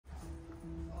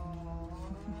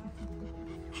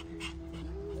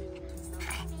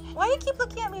Why do you keep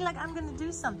looking at me like I'm gonna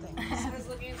do something? I was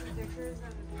looking at some pictures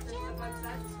and Chris looked like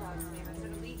Scott's name. I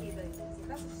said Aliki, but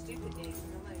that's a stupid name.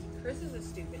 And I'm like, Chris is a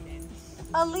stupid name.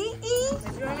 Aliki?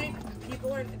 Like, do you know how many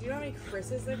people are? Do you know how many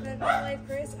Chris's I've met in my life,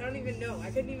 Chris? I don't even know. I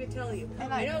couldn't even tell you.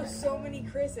 And I know so many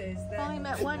Chris's that I only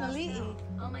met one Aliki.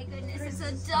 Oh my goodness, it's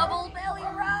a double belly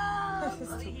rub.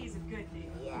 Aliki's a good name.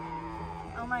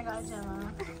 Yeah. Oh my god,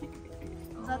 Gemma.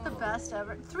 Is that the best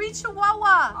ever? 3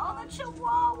 Chihuahua! All the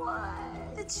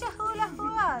Chihuahuas. The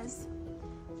Chihuahuas.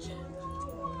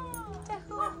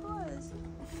 Chihuahuas.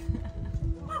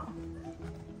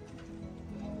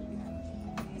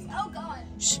 Oh god.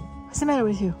 Shh. What's the matter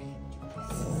with you?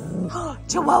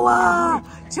 Chihuahua!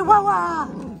 Chihuahua!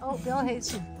 Oh, Bill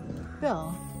hates you.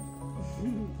 Bill.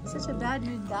 Such a bad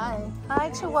dude guy.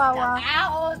 Hi, Chihuahua.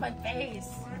 Ow, it's my face.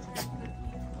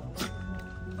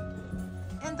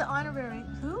 And the honorary.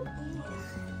 Who?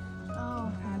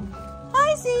 Oh.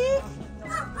 Hi, Zeke.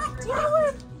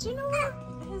 Do you know where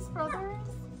his brother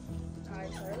is?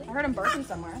 I heard him barking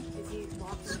somewhere.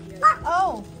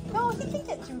 Oh. No, he can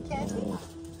get through, can't he?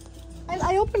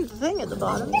 I opened the thing at the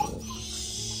bottom. I'm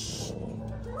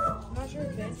not sure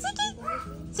if that's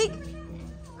Zeke! Zeke!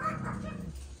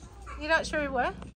 You're not sure what?